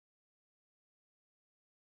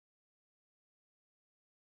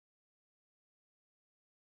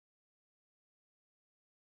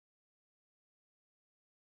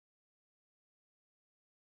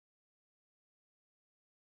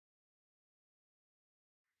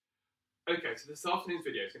Okay, so this afternoon's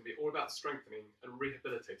video is going to be all about strengthening and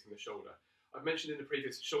rehabilitating the shoulder. I've mentioned in the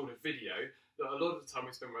previous shoulder video that a lot of the time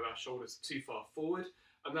we spend with our shoulders too far forward,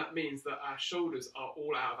 and that means that our shoulders are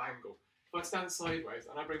all out of angle. If I stand sideways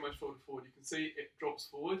and I bring my shoulder forward, you can see it drops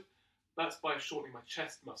forward. That's by shortening my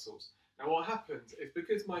chest muscles. Now what happens is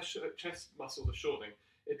because my chest muscles are shortening,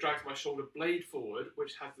 it drags my shoulder blade forward,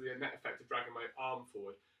 which has the net effect of dragging my arm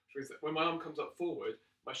forward. Which means that when my arm comes up forward,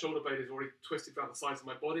 my shoulder blade is already twisted around the sides of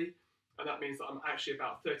my body, and that means that I'm actually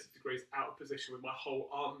about 30 degrees out of position with my whole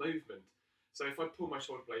arm movement. So if I pull my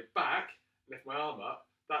shoulder blade back and lift my arm up,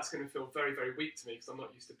 that's going to feel very, very weak to me because I'm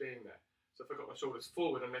not used to being there. So if I've got my shoulders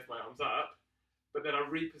forward and lift my arms up, but then I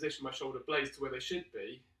reposition my shoulder blades to where they should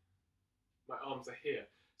be, my arms are here.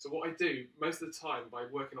 So what I do most of the time by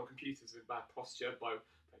working on computers with bad posture, by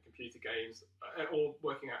playing computer games, or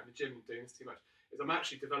working out in the gym and doing this too much, is I'm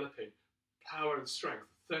actually developing power and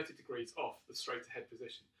strength 30 degrees off the straight ahead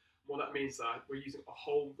position. Well, that means that we're using a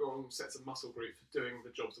whole wrong sets of muscle groups for doing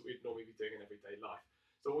the jobs that we'd normally be doing in everyday life.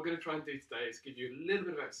 So what we're going to try and do today is give you a little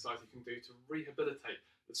bit of exercise you can do to rehabilitate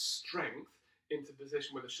the strength into the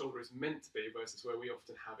position where the shoulder is meant to be versus where we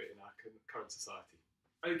often have it in our current society.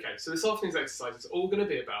 Okay, so this afternoon's exercise is all going to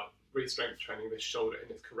be about re-strength training this shoulder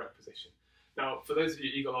in its correct position. Now, for those of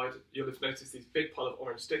you eagle-eyed, you'll have noticed these big pile of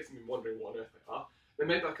orange sticks and been wondering what on earth they are. They're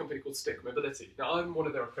made by a company called StickMobility. Now, I'm one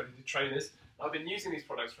of their accredited trainers. I've been using these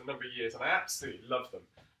products for a number of years and I absolutely love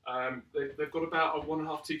them. They've got about a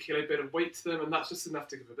 1.5–2 kilo bit of weight to them, and that's just enough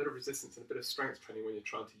to give a bit of resistance and a bit of strength training when you're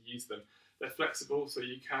trying to use them. They're flexible, so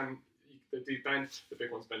they do bend. The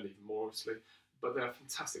big ones bend even more, obviously, but they're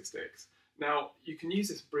fantastic sticks. Now, you can use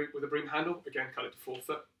this with a broom handle, again, cut it to 4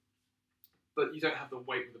 foot, but you don't have the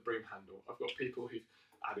weight with the broom handle. I've got people who've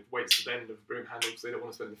added weights to the end of the broom handle because they don't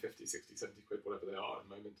want to spend the 50, 60, 70 quid, whatever they are at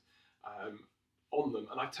the moment, on them,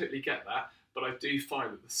 and I totally get that, but I do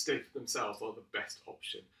find that the stick themselves are the best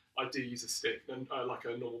option. I do use a stick, like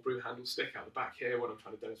a normal broom handle stick out the back here when I'm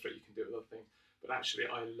trying to demonstrate you can do it with other things, but actually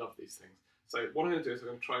I love these things. So what I'm going to do is I'm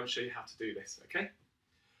going to try and show you how to do this, okay?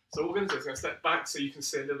 So what we're going to do is I'm going to step back so you can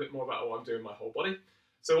see a little bit more about what I'm doing with my whole body.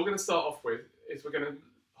 So what we're going to start off with is we're going to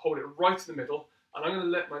hold it right in the middle, and I'm going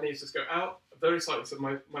to let my knees just go out very slightly, so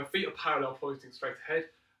my feet are parallel pointing straight ahead,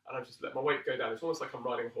 and I just let my weight go down. It's almost like I'm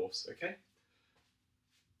riding a horse, okay?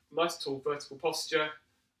 Nice tall vertical posture.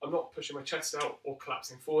 I'm not pushing my chest out or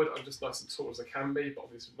collapsing forward. I'm just nice and tall as I can be, but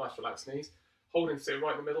obviously with nice relaxed knees. Holding still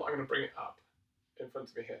right in the middle, I'm going to bring it up in front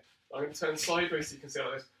of me here. I'm going to turn sideways so you can see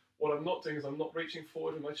like this. What I'm not doing is I'm not reaching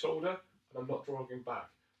forward with my shoulder, and I'm not drawing back.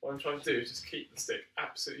 What I'm trying to do is just keep the stick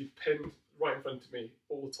absolutely pinned right in front of me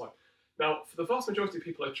all the time. Now, for the vast majority of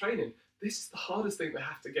people I train in, this is the hardest thing they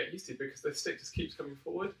have to get used to because their stick just keeps coming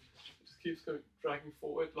forward. It just keeps dragging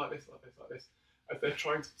forward like this, like this, like this. As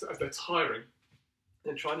they're tiring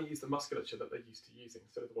and trying to use the musculature that they're used to using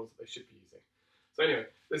instead of the ones that they should be using. So anyway,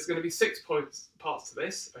 there's going to be 6 parts to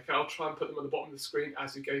this. Okay, I'll try and put them on the bottom of the screen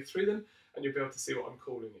as we go through them, and you'll be able to see what I'm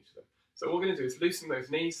calling each of them. So what we're going to do is loosen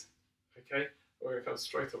those knees, okay, and we're going to come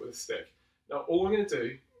straight up with a stick. Now all we're going to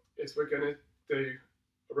do is we're going to do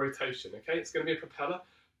a rotation, okay? It's going to be a propeller,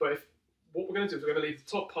 but what we're going to do is we're going to leave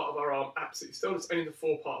the top part of our arm absolutely still. It's only the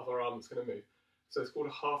fore part of our arm that's going to move. So it's called a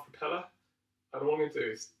half propeller. And what I'm going to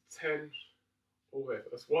do is 10 all the way.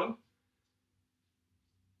 That's 1,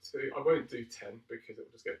 2, I won't do 10 because it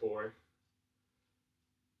will just get boring.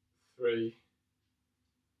 3,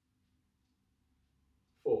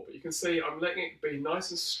 4. But you can see I'm letting it be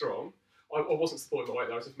nice and strong. I wasn't supporting my weight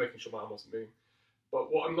there, I was just making sure my arm wasn't moving. But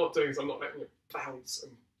what I'm not doing is I'm not letting it bounce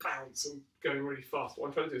and going really fast. What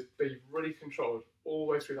I'm trying to do is be really controlled all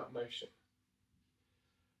the way through that motion.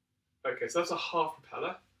 Okay, so that's a half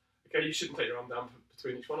propeller. Okay, you shouldn't take your arm down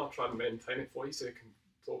between each one. I'll try and maintain it for you so you can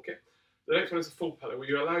torque it. The next one is a full propeller, where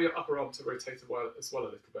you allow your upper arm to rotate as well a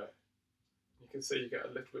little bit. You can see you get a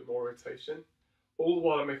little bit more rotation, all the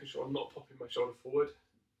while I'm making sure I'm not popping my shoulder forward.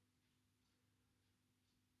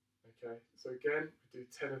 Okay, so again, we do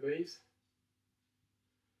 10 of these.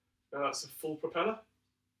 Now that's a full propeller.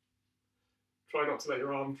 Try not to let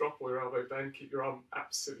your arm drop or your elbow bend. Keep your arm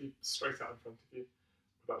absolutely straight out in front of you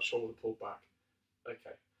without shoulder pulled back.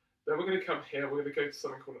 Okay. Then we're going to come here, we're going to go to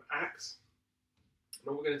something called an axe. And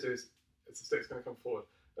all we're going to do is the stick's going to come forward.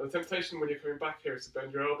 Now the temptation when you're coming back here is to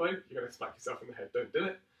bend your elbow. You're going to smack yourself in the head. Don't do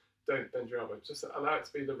it. Don't bend your elbow. Just allow it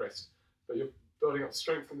to be the wrist. But you're building up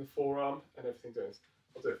strength in the forearm and everything doing this.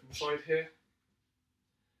 I'll do it from the side here.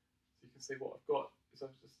 So you can see what I've got is I've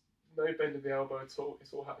just no bend of the elbow at all.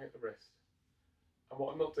 It's all happening at the wrist. And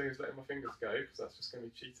what I'm not doing is letting my fingers go because that's just going to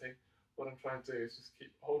be cheating. What I'm trying to do is just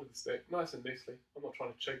keep hold of the stick nice and loosely. I'm not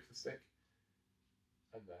trying to choke the stick.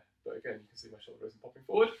 And there. But again, you can see my shoulder isn't popping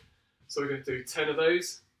forward. So we're going to do 10 of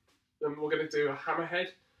those. Then we're going to do a hammerhead.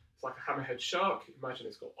 It's like a hammerhead shark. Imagine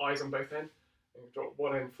it's got eyes on both ends. And you drop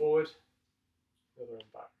one end forward, another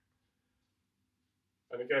end back.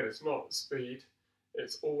 And again, it's not speed.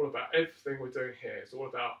 It's all about everything we're doing here. It's all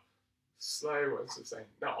about slow and sustained.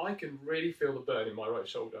 Now I can really feel the burn in my right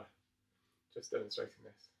shoulder, just demonstrating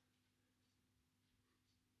this.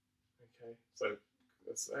 Okay, so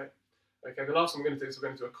that's it. Okay, the last one we're going to do is we're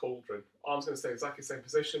going to do a cauldron. Arms going to stay exactly the same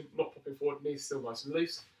position, not popping forward, knees still nice and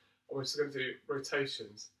loose. And we're just going to do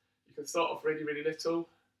rotations. You can start off really, really little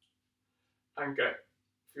and get,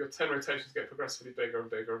 for your 10 rotations, get progressively bigger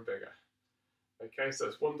and bigger and bigger. Okay, so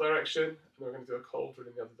it's one direction, and then we're going to do a cauldron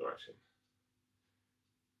in the other direction.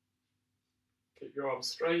 Keep your arms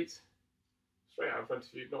straight out in front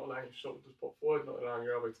of you, not allowing your shoulders to pop forward, not allowing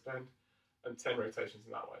your elbow to bend, and 10 rotations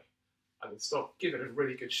in that way. And then stop, give it a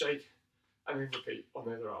really good shake, and then repeat on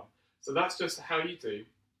the other arm. So that's just how you do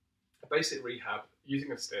a basic rehab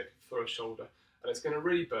using a stick for a shoulder, and it's going to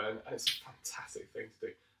really burn, and it's a fantastic thing to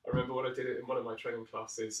do. I remember when I did it in one of my training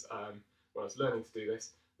classes, when I was learning to do this,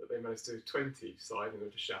 that they managed to do 20 each side, and they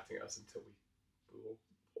were just shouting at us until we were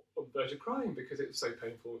all on the verge of crying because it was so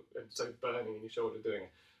painful and so burning in your shoulder doing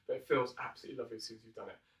it. But it feels absolutely lovely as soon as you've done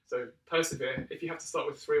it. So persevere. If you have to start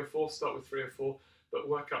with 3 or 4, start with 3 or 4, but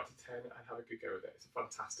work up to 10 and have a good go with it. It's a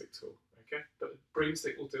fantastic tool, okay? But a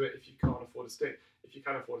broomstick will do it if you can't afford a stick. If you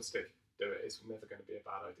can afford a stick, do it. It's never going to be a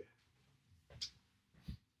bad idea.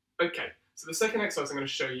 Okay, so the second exercise I'm going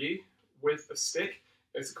to show you with a stick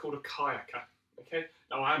is called a kayaker. Okay,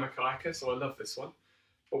 now I am a kayaker, so I love this one.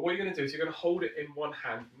 But what you're going to do is you're going to hold it in one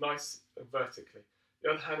hand, nice and vertically. The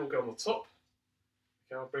other hand will go on the top.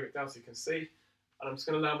 Okay, I'll bring it down so you can see. And I'm just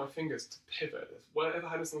going to allow my fingers to pivot. Whatever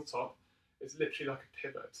hand is on the top is literally like a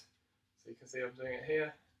pivot. So you can see I'm doing it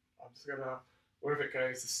here. I'm just going to, wherever it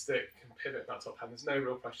goes, the stick can pivot that top hand. There's no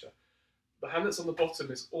real pressure. The hand that's on the bottom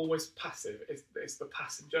is always passive. It's the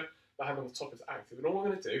passenger. The hand on the top is active. And all I'm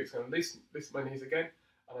going to do is going to loosen my knees again.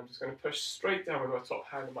 And I'm just going to push straight down with my top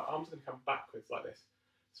hand, and my arms are going to come backwards like this,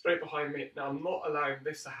 straight behind me. Now I'm not allowing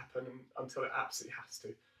this to happen until it absolutely has to.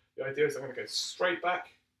 The idea is I'm going to go straight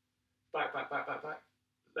back, back,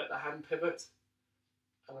 let the hand pivot,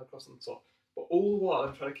 and across on the top. But all the while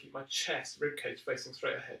I'm trying to keep my chest, ribcage facing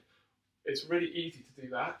straight ahead. It's really easy to do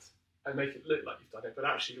that and make it look like you've done it, but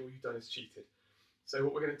actually all you've done is cheated. So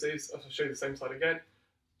what we're going to do is, I'll show you the same side again,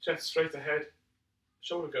 chest straight ahead,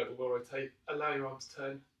 shoulder girdle will rotate, allow your arms to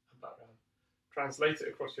turn and back round. Translate it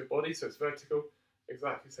across your body so it's vertical,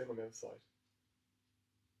 exactly the same on the other side.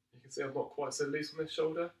 You can see I'm not quite so loose on this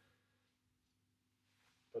shoulder,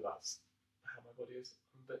 but that's how my body is.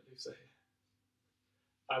 I'm a bit looser here.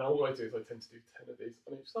 And all I do is I tend to do 10 of these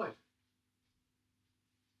on each side.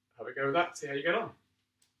 Have a go with that, see how you get on.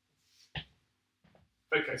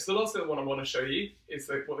 Okay, so the last little one I want to show you is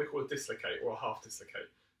what they call a dislocate or a half dislocate.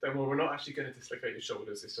 Then we're not actually going to dislocate your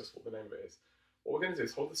shoulders, it's just what the name of it is. What we're going to do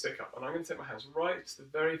is hold the stick up, and I'm going to take my hands right to the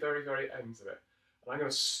very, very, very ends of it. And I'm going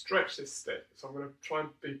to stretch this stick, so I'm going to try and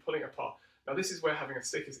be pulling it apart. Now this is where having a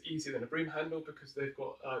stick is easier than a broom handle because they've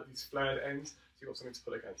got these flared ends, so you've got something to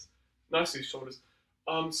pull against. Nice loose shoulders,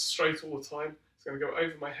 arms straight all the time. It's going to go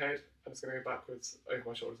over my head, and it's going to go backwards over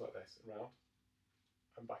my shoulders like this, and round,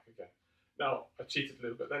 and back again. Now, I cheated a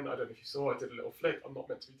little bit then, I don't know if you saw, I did a little flick. I'm not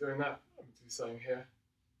meant to be doing that, I'm meant to be saying here,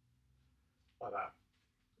 like that,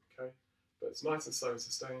 okay? But it's nice and slow and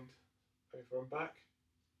sustained, over and back,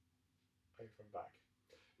 over and back.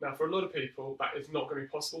 Now for a lot of people, that is not going to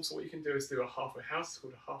be possible, so what you can do is do a halfway house, it's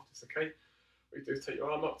called a half dislocate. What you do is take your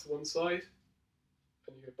arm up to one side,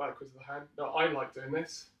 and you go backwards with the hand. Now I like doing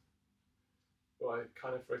this, where I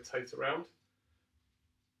kind of rotate around.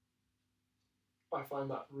 I find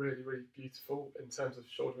that really, really beautiful in terms of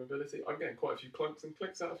shoulder mobility. I'm getting quite a few clunks and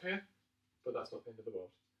clicks out of here, but that's not the end of the world.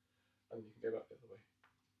 And you can go back the other way.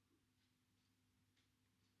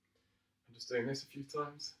 And just doing this a few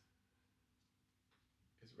times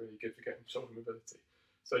is really good for getting shoulder mobility.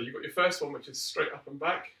 So you've got your first one, which is straight up and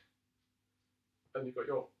back, and you've got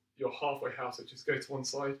your halfway house, which is go to one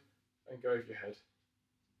side and go over your head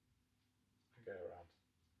and go around.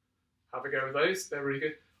 Have a go with those, they're really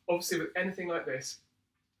good. Obviously with anything like this,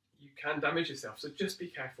 you can damage yourself, so just be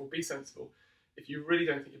careful, be sensible. If you really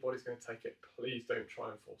don't think your body's going to take it, please don't try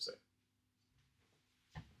and force it.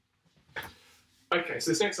 Okay,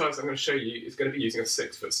 so this next exercise I'm going to show you is going to be using a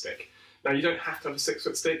 6-foot stick. Now you don't have to have a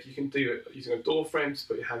 6-foot stick, you can do it using a door frame, just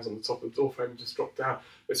put your hands on the top of the door frame and just drop down.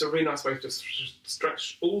 But it's a really nice way to just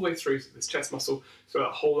stretch all the way through this chest muscle, so that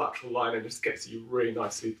whole lateral line, and just gets you really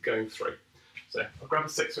nicely going through. So I'll grab a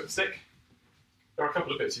 6-foot stick. There are a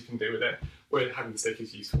couple of bits you can do with it where having the stick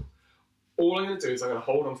is useful. All I'm going to do is I'm going to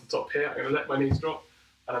hold on to the top here, I'm going to let my knees drop,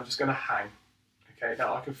 and I'm just going to hang. Okay,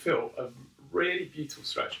 now I can feel a really beautiful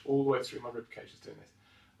stretch all the way through my ribcage just doing this.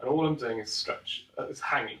 And all I'm doing is stretch, is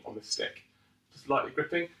hanging on the stick. Just lightly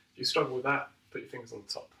gripping. If you struggle with that, put your fingers on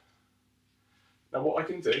the top. Now what I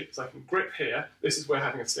can do is I can grip here. This is where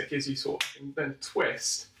having a stick is useful. I can then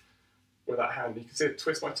twist with that hand. You can see it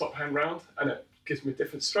twist my top hand round and it gives me a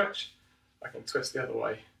different stretch. I can twist the other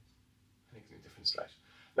way and it gives me a different stretch.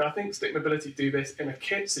 Now I think StickMobility do this in a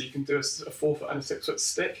kit, so you can do a 4-foot and a 6-foot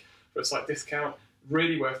stick for a slight discount.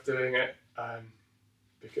 Really worth doing it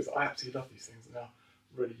because I absolutely love these things and they're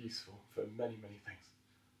really useful for many, many things.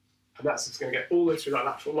 And that's just going to get all the way through that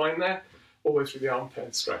lateral line there, all the way through the armpit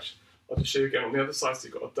and stretch. I'll just show you again on the other side, so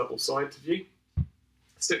you've got a double side to view.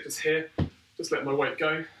 Stick just here, just let my weight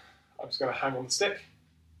go. I'm just going to hang on the stick.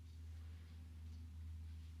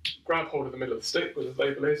 Grab hold of the middle of the stick where the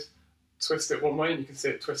label is, twist it one way, and you can see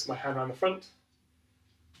it twist my hand around the front,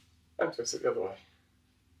 and twist it the other way.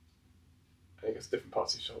 And it gets different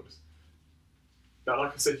parts of your shoulders. Now,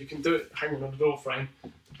 like I said, you can do it hanging on the door frame,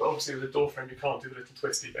 but obviously with the door frame you can't do the little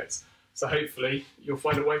twisty bits. So hopefully you'll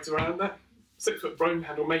find a way around that. 6-foot broom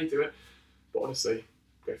handle may do it, but honestly,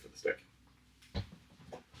 go for the stick.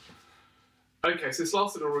 Okay, so this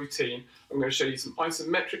last little routine, I'm going to show you some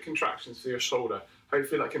isometric contractions for your shoulder.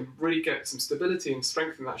 Hopefully that can really get some stability and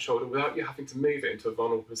strength in that shoulder without you having to move it into a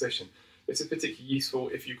vulnerable position. This is particularly useful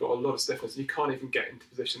if you've got a lot of stiffness and you can't even get into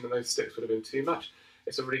position and those sticks would have been too much.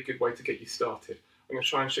 It's a really good way to get you started. I'm going to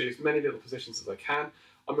try and show you as many little positions as I can.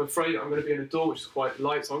 I'm afraid I'm going to be in a door which is quite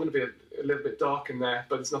light, so I'm going to be a little bit dark in there,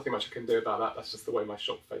 but there's nothing much I can do about that. That's just the way my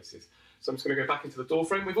shop face is. So I'm just going to go back into the door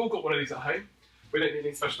frame. We've all got one of these at home. We don't need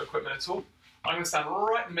any special equipment at all. I'm going to stand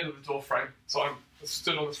right in the middle of the door frame, so I'm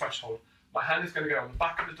stood on the threshold. My hand is going to go on the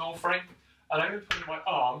back of the door frame, and I'm going to put my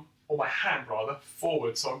arm, or my hand rather,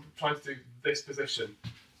 forward. So I'm trying to do this position.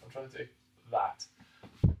 So I'm trying to do that.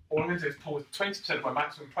 All I'm going to do is pull with 20% of my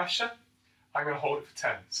maximum pressure. I'm going to hold it for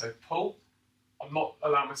 10. So pull. I'm not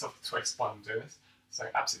allowing myself to twist while I'm doing this. So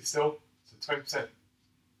absolutely still. So 20%. So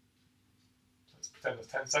let's pretend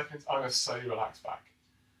that's 10 seconds. I'm going to slowly relax back.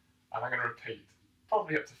 And I'm going to repeat,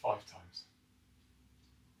 probably up to 5 times.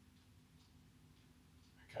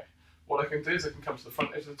 Okay. What I can do is I can come to the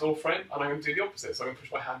front edge of the door frame and I'm going to do the opposite. So I'm going to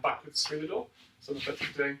push my hand backwards through the door. So I'm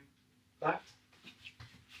effectively doing that.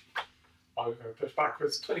 I'm going to push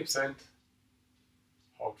backwards 20%,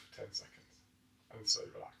 hold for 10 seconds, and slowly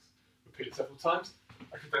relax. Repeat it several times.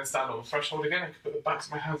 I can then stand on the threshold again. I can put the backs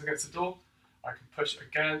of my hands against the door. I can push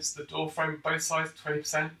against the door frame, both sides, 20%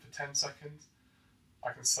 for 10 seconds.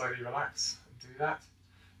 I can slowly relax and do that.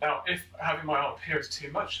 Now, if having my arm up here is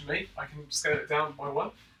too much for me, I can scale it down by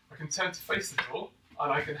 1. I can turn to face the door,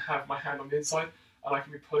 and I can have my hand on the inside, and I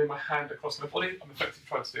can be pulling my hand across my body. I'm effectively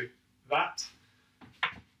trying to do that.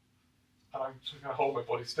 And I'm just going to hold my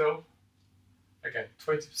body still. Again,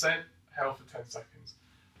 20%, held for 10 seconds.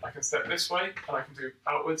 I can step this way, and I can do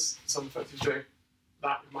outwards. So I'm effectively doing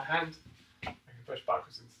that with my hand. I can push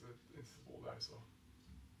backwards into the wall there as well,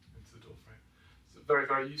 into the door frame. So very,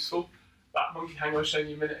 very useful. That monkey hang I was showing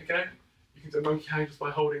you a minute ago, you can do a monkey hang just by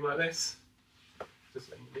holding like this. Just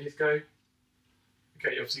letting your knees go.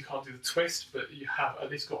 Okay, you obviously can't do the twist, but you have at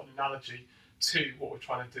least got an analogy to what we're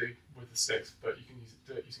trying to do with the sticks, but you can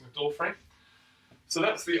do it using a door frame. So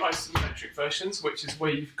that's the isometric versions, which is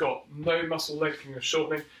where you've got no muscle lengthening or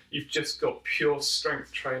shortening, you've just got pure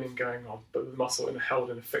strength training going on, but the muscle held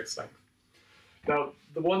in a fixed length. Now,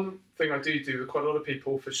 the one thing I do with quite a lot of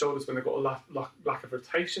people for shoulders when they've got a lack of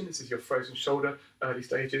rotation, this is your frozen shoulder, early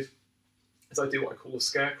stages, is I do what I call a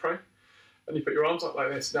scarecrow. And you put your arms up like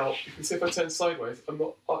this. Now, you can see if I turn sideways, I'm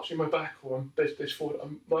not arching my back or I'm dish forward,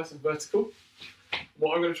 I'm nice and vertical.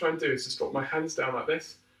 What I'm going to try and do is just drop my hands down like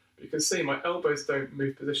this. But you can see my elbows don't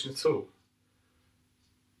move position at all.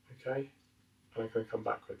 Okay, and I'm going to come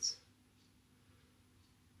backwards.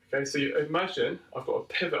 Okay, so you imagine I've got a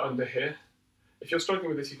pivot under here. If you're struggling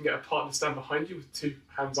with this, you can get a partner to stand behind you with 2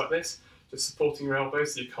 hands like this, just supporting your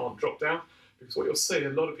elbows so you can't drop down. Because what you'll see a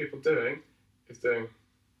lot of people doing is doing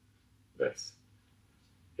this.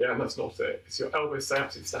 Yeah, and that's not it. It's your elbows stay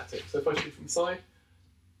absolutely static. So if I shoot from the side,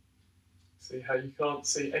 see how you can't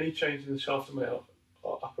see any change in the shaft of my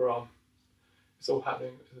upper arm. It's all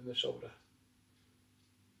happening in the shoulder.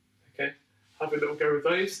 Okay, have a little go with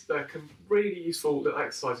those. They're really useful little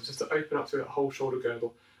exercises just to open up to a whole shoulder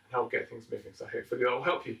girdle and help get things moving. So hopefully that will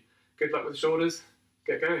help you. Good luck with the shoulders.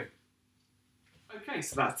 Get going. Okay,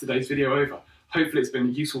 so that's today's video over. Hopefully it's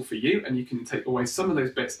been useful for you and you can take away some of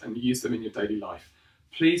those bits and use them in your daily life.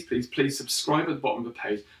 Please, please, please subscribe at the bottom of the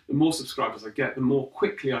page. The more subscribers I get, the more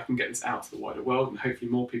quickly I can get this out to the wider world and hopefully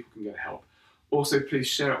more people can get help. Also, please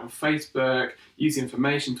share it on Facebook, use the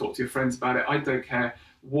information, talk to your friends about it. I don't care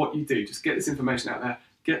what you do, just get this information out there,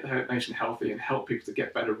 get the nation healthy and help people to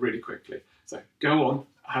get better really quickly. So go on,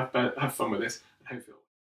 have fun with this, and hopefully